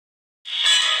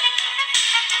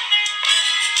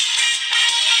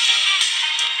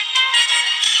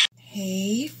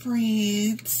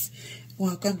friends.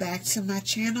 Welcome back to my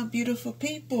channel, beautiful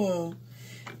people.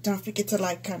 Don't forget to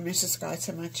like, comment, and subscribe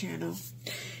to my channel.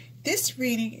 This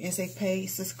reading is a paid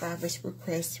subscribers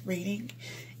request reading.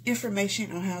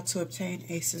 Information on how to obtain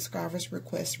a subscribers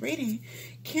request reading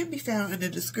can be found in the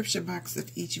description box of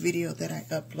each video that I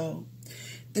upload.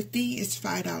 The fee is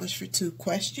 $5 for 2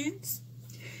 questions.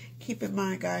 Keep in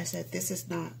mind, guys, that this is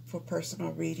not for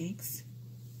personal readings.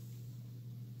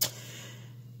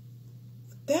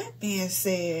 That being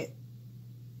said,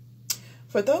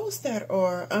 for those that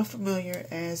are unfamiliar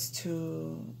as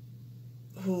to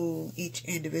who each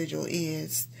individual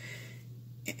is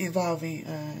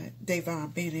involving Deja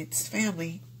Bennett's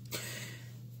family,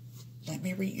 let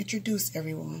me reintroduce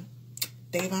everyone.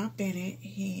 Deja Bennett,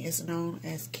 he was known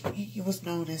as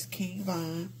King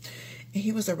Von, and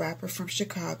he was a rapper from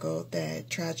Chicago that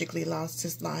tragically lost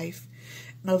his life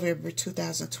November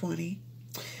 2020.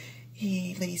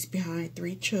 He leaves behind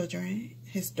 3 children.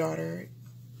 His daughter,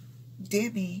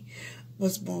 Demi,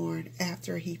 was born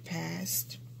after he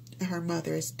passed. Her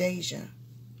mother is Deja.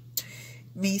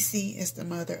 Missy is the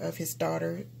mother of his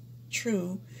daughter,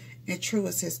 True, and True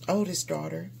is his oldest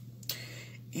daughter.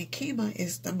 And Kayla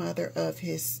is the mother of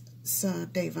his son,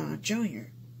 Devon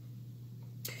Jr.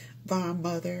 Von's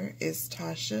mother is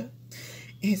Tasha.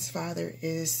 His father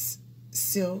is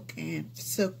Silk, and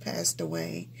Silk passed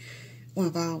away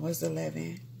when Von was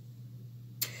 11.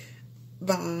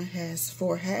 Von has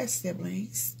 4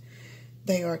 half-siblings.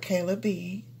 They are Kayla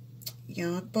B,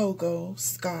 Young Bogo,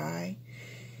 Sky,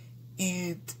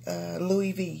 and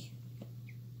Louis V.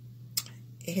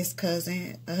 His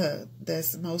cousin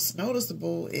that's most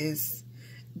noticeable is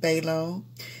Balo,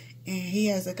 and he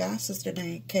has a god sister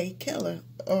named Kayla,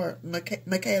 or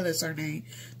Michaela is her name,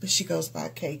 but she goes by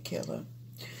Kayla.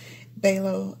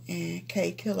 Balo and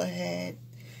Kayla had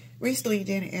recently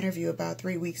did an interview about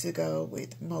 3 weeks ago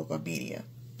with Mogul Media.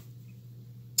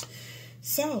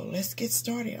 So let's get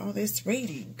started on this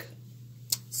reading,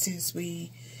 since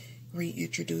we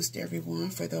reintroduced everyone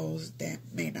for those that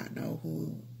may not know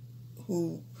who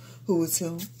is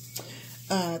who.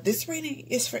 This reading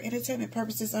is for entertainment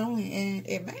purposes only, and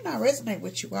it may not resonate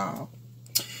with you all.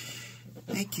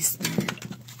 Thank you, Spirit.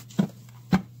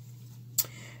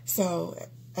 So,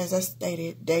 as I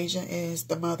stated, Deja is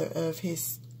the mother of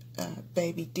his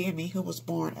baby Demi, who was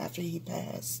born after he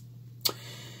passed.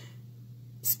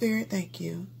 Spirit, thank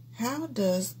you. How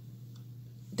does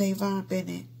Deja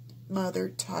Bennett, mother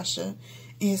Tasha,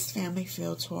 and his family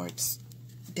feel towards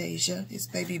Deja, his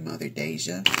baby mother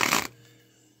Deja?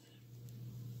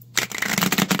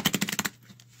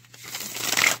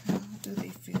 How do they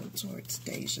feel towards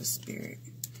Deja, Spirit?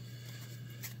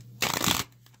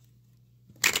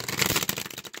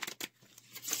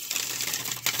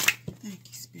 Thank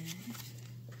you, Spirit.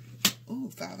 Ooh,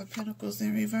 5 of Pentacles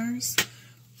in reverse.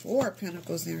 4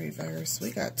 Pentacles in reverse.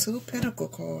 We got 2 Pentacle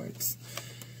cards.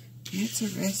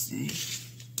 Interesting.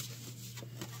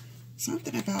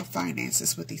 Something about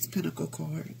finances with these Pentacle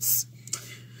cards.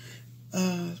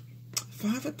 5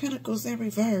 of Pentacles in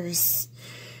reverse.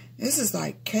 This is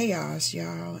like chaos,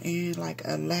 y'all, and like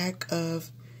a lack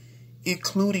of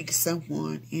including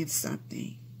someone in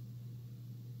something.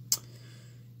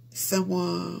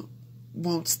 Someone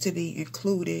wants to be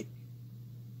included,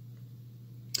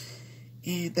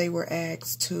 and they were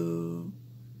asked to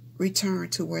return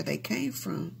to where they came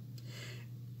from,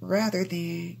 rather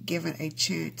than given a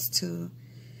chance to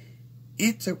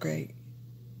integrate.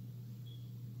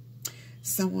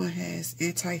 Someone has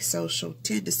antisocial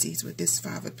tendencies with this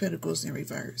 5 of Pentacles in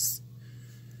reverse.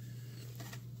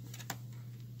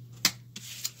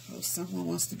 So someone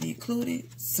wants to be included,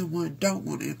 someone don't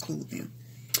want to include them.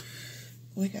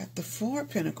 We got the 4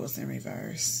 Pentacles in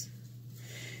reverse.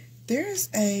 There's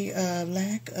a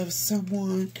lack of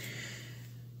someone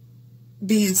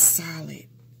being solid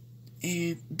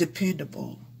and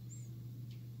dependable.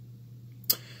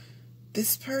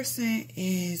 This person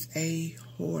is a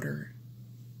hoarder,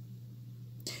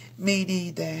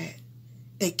 meaning that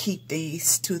they keep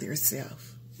things to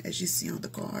themselves. As you see on the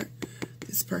card,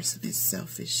 this person is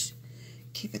selfish,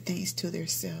 keeping things to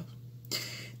themselves.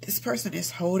 This person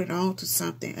is holding on to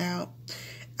something out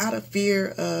of fear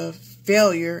of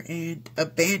failure and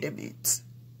abandonment.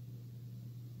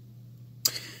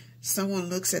 Someone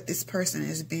looks at this person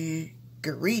as being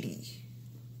greedy.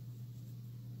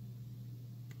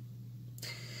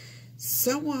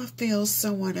 Someone feels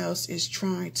someone else is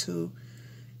trying to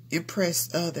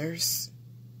impress others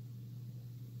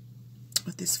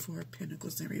with this 4 of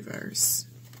Pentacles in reverse.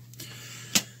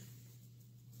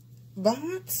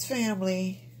 Von's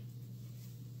family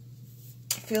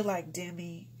feel like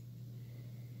Demi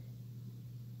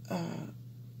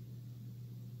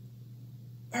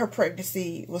her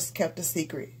pregnancy was kept a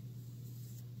secret.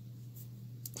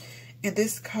 And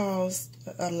this caused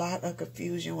a lot of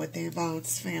confusion within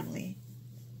Vaughn's family.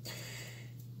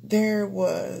 There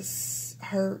was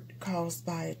hurt caused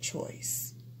by a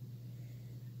choice.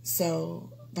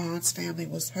 So Vaughn's family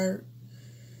was hurt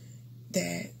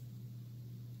that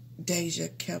Deja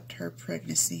kept her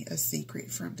pregnancy a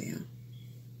secret from them.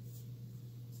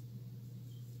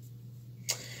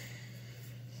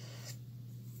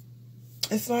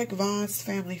 It's like Vaughn's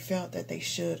family felt that they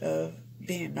should have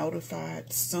been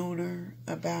notified sooner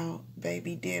about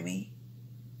baby Demi.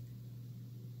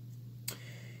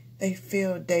 They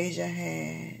feel Deja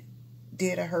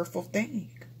did a hurtful thing.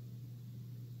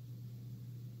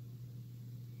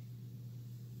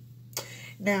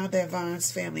 Now that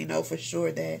Vaughn's family know for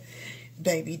sure that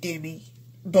baby Demi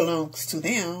belongs to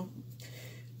them,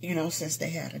 you know, since they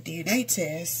had a DNA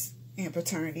test and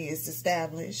paternity is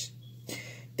established,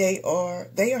 they are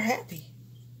happy.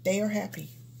 They are happy.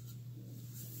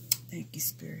 Thank you,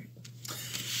 Spirit.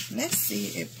 Let's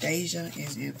see if Deja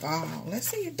is involved. Let's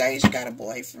see if Deja got a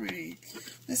boyfriend.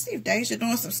 Let's see if Deja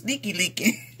doing some sneaky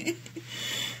linking.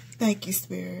 Thank you,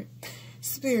 Spirit.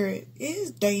 Spirit,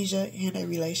 is Deja in a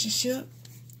relationship?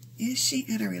 Is she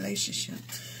in a relationship?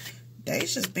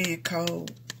 Deja's being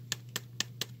cold.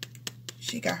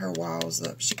 She got her walls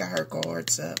up. She got her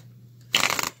guards up.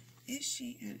 Is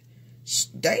she in...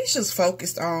 Deja's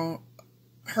focused on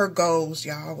her goals,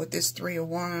 y'all, with this 3 of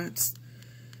Wands.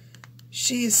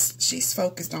 She's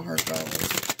focused on her goals.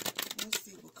 Let's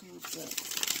see what comes up.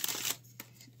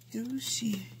 Do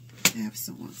she have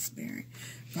someone, Spirit?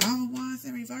 5 of Wands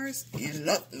in reverse and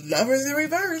lovers in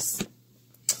reverse.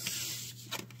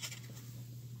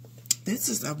 This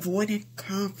is avoiding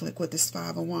conflict with this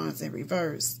 5 of Wands in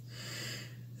reverse.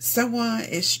 Someone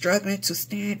is struggling to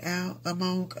stand out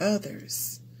among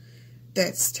others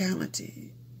that's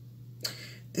talented.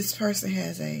 This person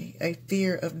has a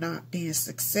fear of not being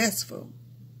successful.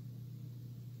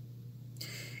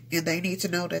 And they need to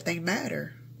know that they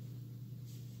matter.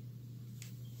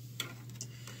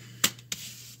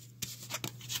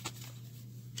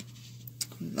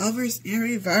 Lovers in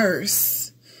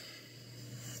reverse.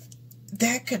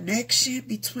 That connection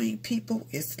between people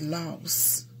is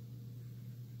lost.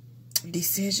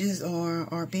 Decisions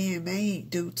are being made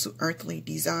due to earthly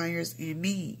desires and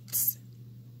needs.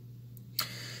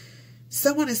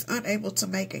 Someone is unable to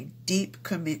make a deep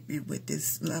commitment with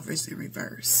this lovers in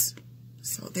reverse.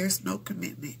 So there's no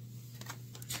commitment.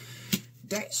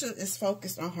 Deja is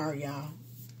focused on her, y'all.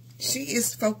 She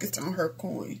is focused on her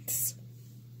coins.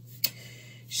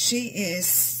 She is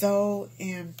so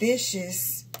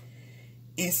ambitious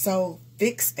and so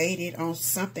fixated on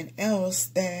something else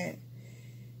that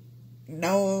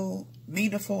no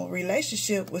meaningful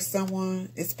relationship with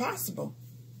someone is possible.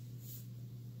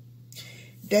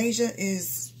 Deja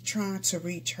is trying to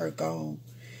reach her goal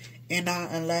and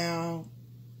not allow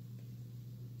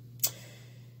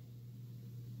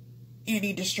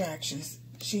any distractions.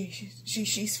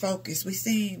 She's focused. We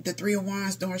seen the 3 of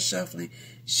Wands doing shuffling.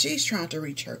 She's trying to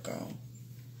reach her goal.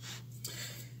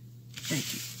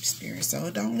 Thank you, Spirit. So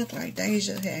it don't look like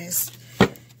Deja has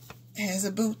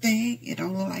a boo thing. It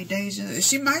don't look like Deja.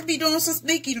 She might be doing some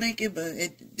sneaky linking,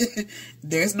 but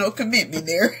there's no commitment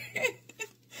there.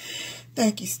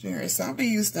 Thank you, Spirit. So I'm going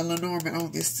to use the Lenormand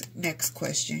on this next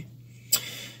question.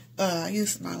 I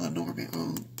use my Lenormand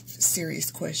on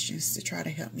serious questions to try to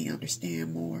help me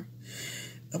understand more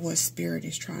of what Spirit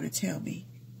is trying to tell me.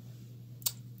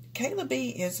 Kayla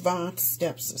B is Vaughn's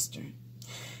stepsister,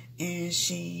 and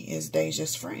she is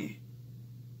Deja's friend.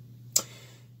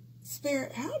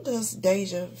 Spirit, how does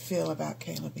Deja feel about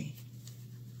Kayla B?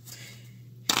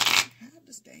 How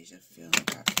does Deja feel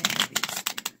about Kayla B,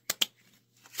 Spirit?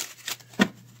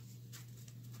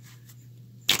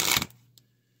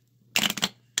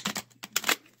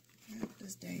 How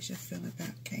does Deja feel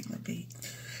about Kayla B?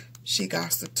 She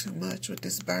gossiped too much with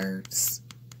this birds.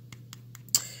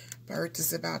 Birds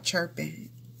is about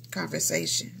chirping,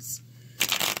 conversations.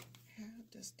 How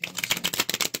does Deja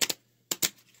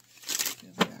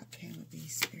feel about Kayla B,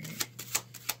 Spirit?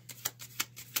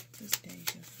 How does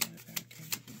Deja feel about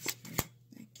Kayla B, Spirit?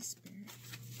 Thank you, Spirit.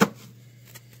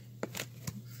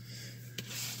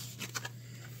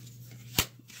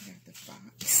 We got the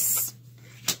fox.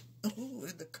 Oh,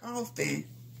 in the coffin.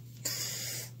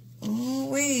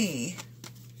 Ooh-wee.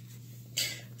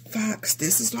 Fox,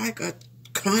 this is like a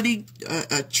cunning,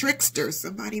 a trickster,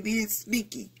 somebody being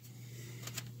sneaky.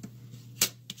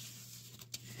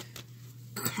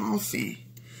 Coffin.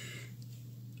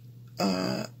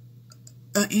 An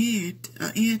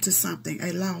end to something,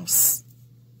 a loss.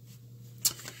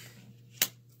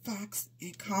 fox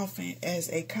and coffin as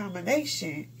a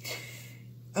combination,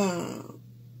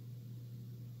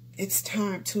 it's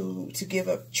time to give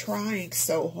up trying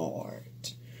so hard.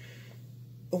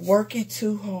 Working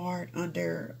too hard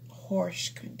under harsh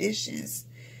conditions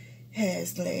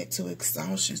has led to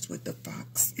exhaustions with the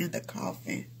fox and the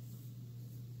coffin.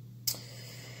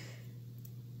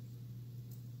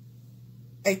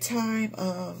 A time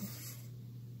of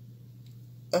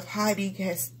hiding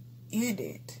has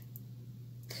ended.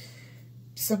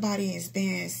 Somebody is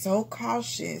being so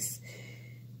cautious,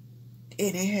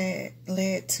 and it had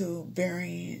led to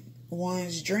burying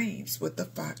one's dreams with the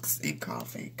fox and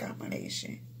coffin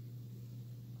combination.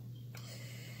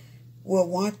 What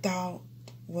one thought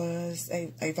was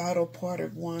a vital part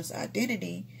of one's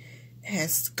identity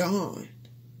has gone.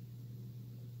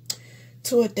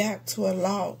 To adapt to a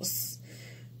loss,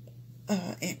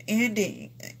 an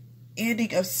ending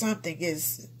of something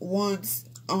is one's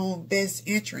own best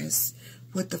interest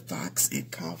with the fox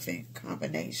and coffin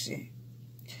combination.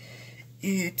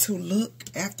 And to look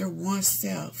after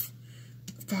oneself,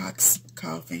 fox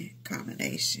coffin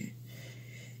combination.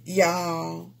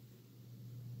 Y'all,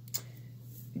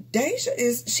 Deja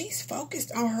she's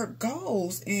focused on her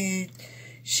goals, and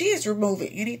she is removing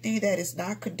anything that is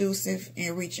not conducive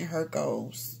in reaching her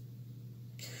goals.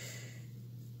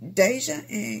 Deja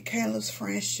and Kayla's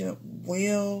friendship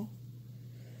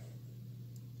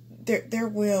there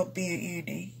will be an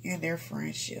ending in their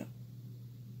friendship.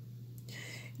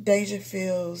 Deja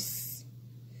feels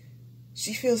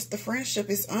the friendship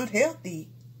is unhealthy,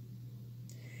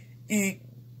 and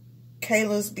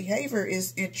Kayla's behavior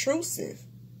is intrusive.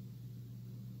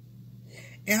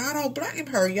 And I don't blame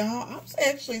her, y'all. I'm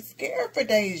actually scared for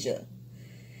Deja,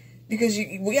 because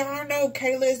we all know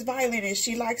Kayla is violent and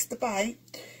she likes to fight,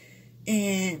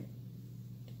 and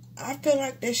I feel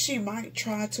like that she might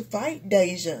try to fight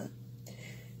Deja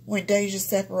when Deja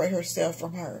separates herself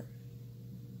from her.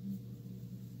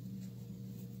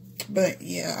 But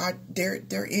yeah,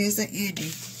 there is an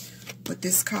ending with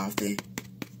this coffin.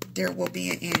 There will be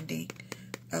an ending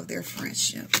of their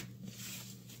friendship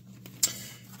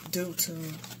due to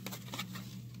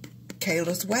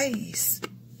Kayla's ways.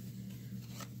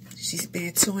 She's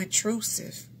being too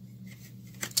intrusive.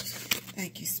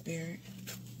 Thank you, Spirit.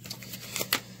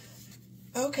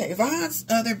 Okay, Von's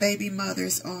other baby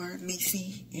mothers are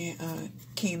Missy and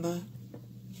Kayla.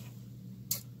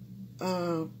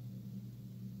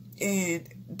 And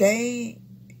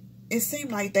it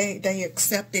seemed like they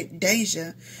accepted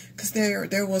Deja, because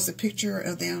there was a picture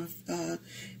of them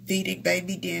feeding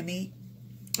baby Demi,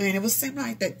 and it seemed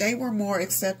like that they were more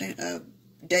accepting of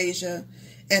Deja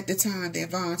at the time than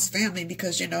Von's family,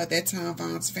 because at that time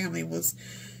Von's family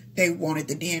they wanted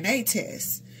the DNA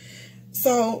test.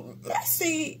 So let's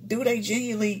see, do they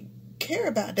genuinely care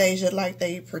about Deja like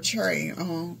they portray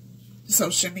on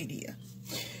social media?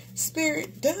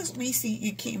 Spirit, does Missy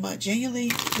and Kima genuinely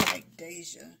like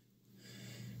Deja?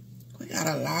 We got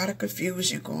a lot of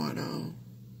confusion going on.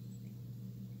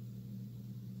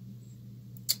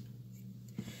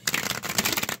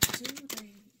 Do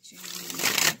they genuinely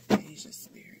like Deja,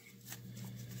 Spirit?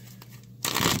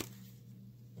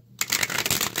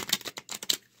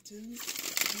 Do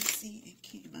Missy and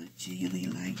Kima genuinely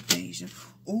like Deja?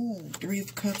 Ooh, 3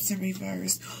 of Cups in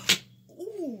reverse.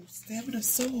 Ooh, 7 of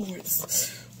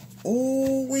Swords.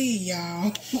 Ooh,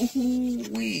 y'all.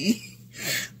 Ooh,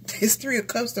 this 3 of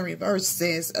Cups in reverse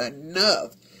says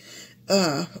enough.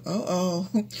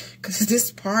 Because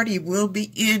this party will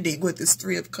be ending with this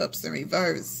 3 of Cups in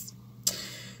reverse.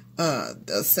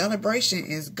 The celebration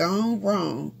is gone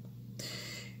wrong.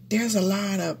 There's a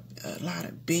lot of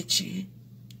bitching,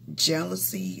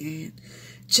 jealousy, and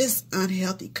just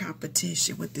unhealthy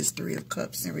competition with this 3 of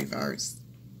Cups in reverse.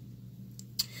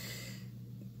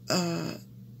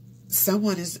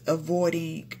 Someone is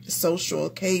avoiding social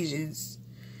occasions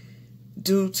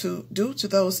due to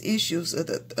those issues of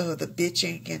the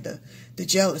bitching and the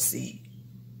jealousy.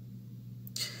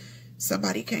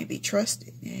 Somebody can't be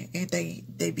trusted, and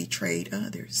they betrayed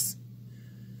others.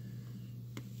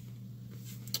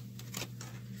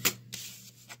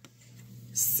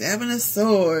 Seven of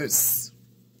Swords.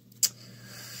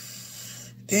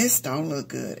 This don't look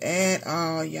good at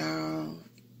all, y'all.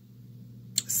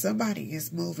 Somebody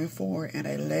is moving forward in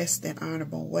a less than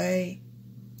honorable way.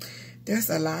 There's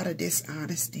a lot of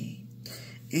dishonesty,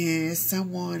 and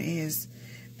someone is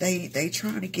they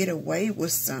trying to get away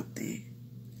with something.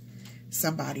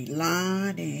 Somebody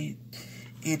lying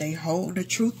and they holding the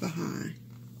truth behind.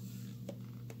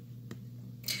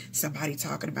 Somebody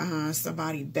talking behind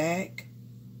somebody back.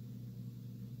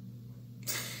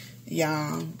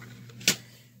 Y'all,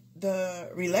 the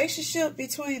relationship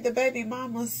between the baby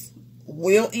mamas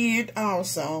will end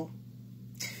also.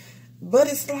 But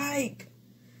it's like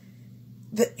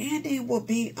the ending will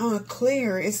be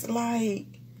unclear. It's like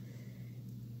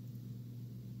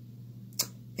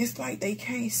they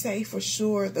can't say for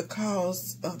sure the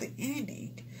cause of the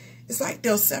ending. It's like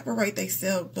they'll separate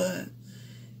themselves, but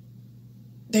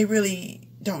they really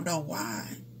don't know why.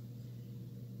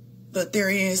 But there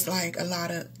is like a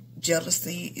lot of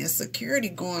jealousy and insecurity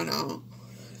going on.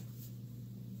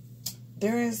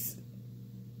 There is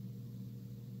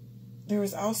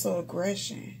also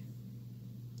aggression.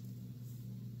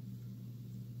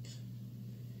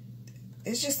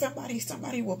 It's just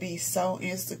somebody will be so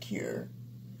insecure.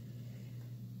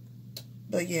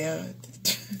 But yeah,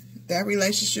 that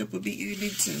relationship will be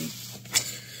ending too.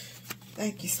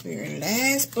 Thank you, Spirit.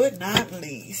 Last but not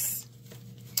least,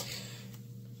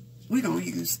 we're going to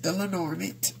use the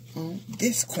Lenormand on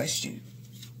this question.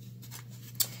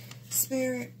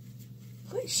 Spirit,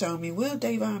 please show me, will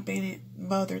Davon Bennett,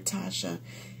 Mother Tasha,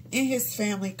 and his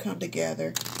family come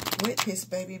together with his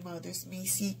baby mothers,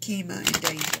 Missy, Kima, and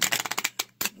Deja?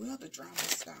 Will the drama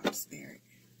stop, Spirit?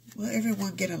 Will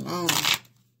everyone get along?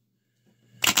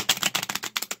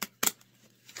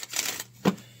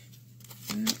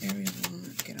 Will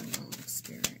everyone get along,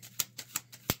 Spirit?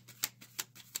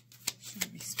 Show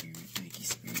me, Spirit. Thank you,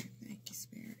 Spirit. Thank you,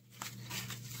 Spirit.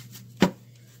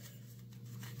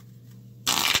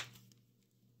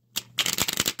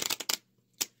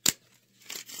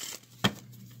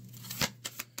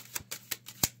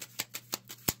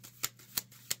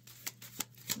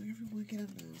 Will everyone get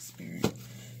along, Spirit?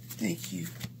 Thank you.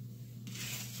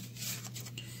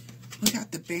 We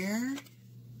got the bear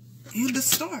and the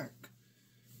stork.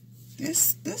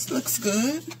 This looks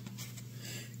good,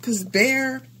 cause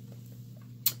bear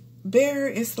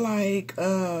is like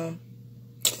a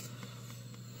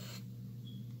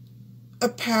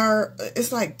power.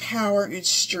 It's like power and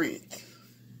strength.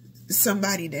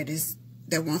 Somebody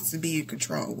that wants to be in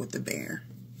control with the bear.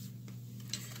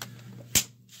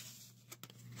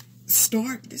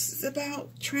 Stork, this is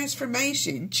about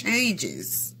transformation,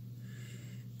 changes,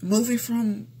 moving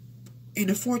from in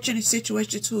a fortunate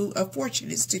situation to a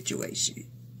fortunate situation.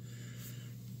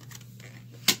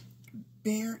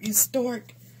 Bear and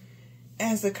stork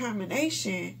as a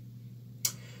combination,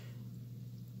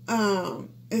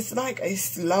 it's like a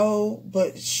slow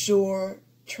but sure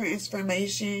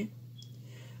transformation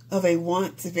of a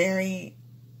once very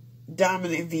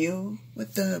dominant view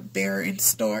with the bear and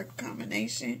stork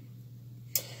combination.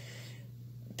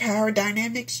 Power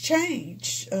dynamics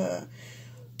change.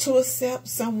 To accept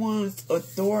someone's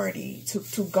authority,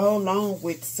 to go along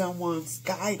with someone's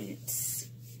guidance.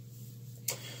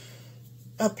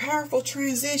 A powerful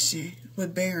transition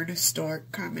with bear and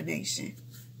stork combination.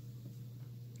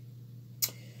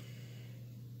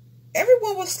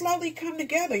 Everyone will slowly come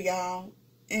together, y'all,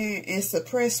 and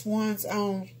suppress one's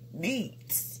own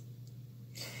needs.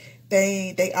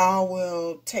 They all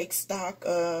will take stock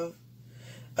of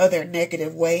their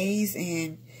negative ways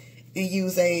and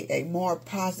use a more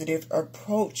positive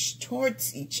approach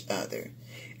towards each other.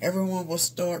 Everyone will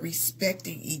start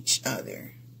respecting each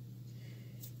other.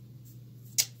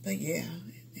 But yeah,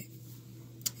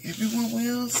 everyone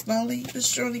will slowly but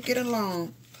surely get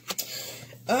along.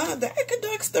 That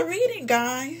conducts the reading,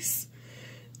 guys.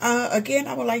 Again,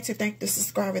 I would like to thank the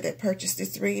subscriber that purchased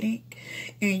this reading.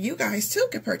 And you guys too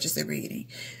can purchase the reading.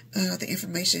 The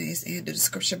information is in the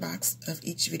description box of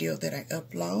each video that I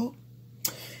upload.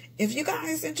 If you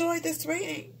guys enjoyed this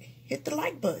reading, hit the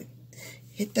like button.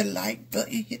 Hit the like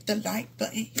button. Hit the like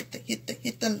button. Hit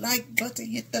the like button.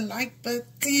 Hit the like button.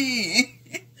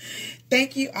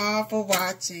 Thank you all for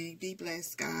watching. Be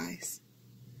blessed, guys.